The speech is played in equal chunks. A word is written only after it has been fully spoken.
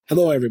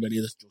Hello, everybody.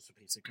 This is Joseph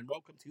Pasek, and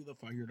welcome to the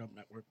Fired Up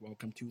Network.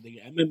 Welcome to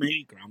the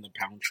MMA Ground and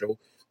Pound show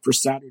for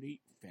Saturday,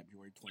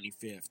 February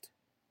 25th.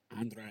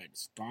 Andrade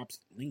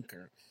stops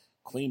Linker,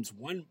 claims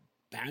one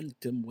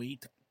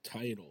bantamweight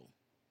title.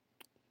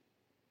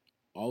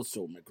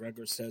 Also,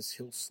 McGregor says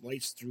he'll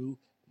slice through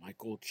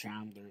Michael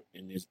Chandler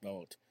in his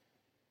belt.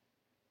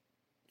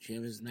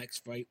 His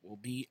next fight will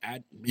be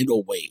at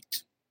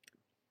middleweight.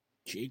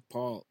 Jake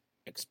Paul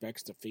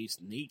expects to face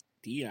Nate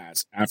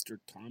Diaz after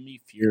Tommy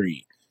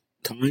Fury.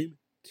 Time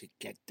to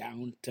get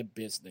down to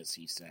business,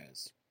 he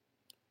says.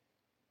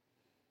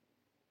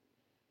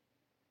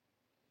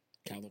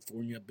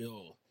 California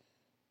bill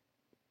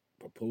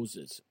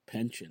proposes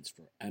pensions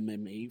for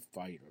MMA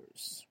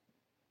fighters.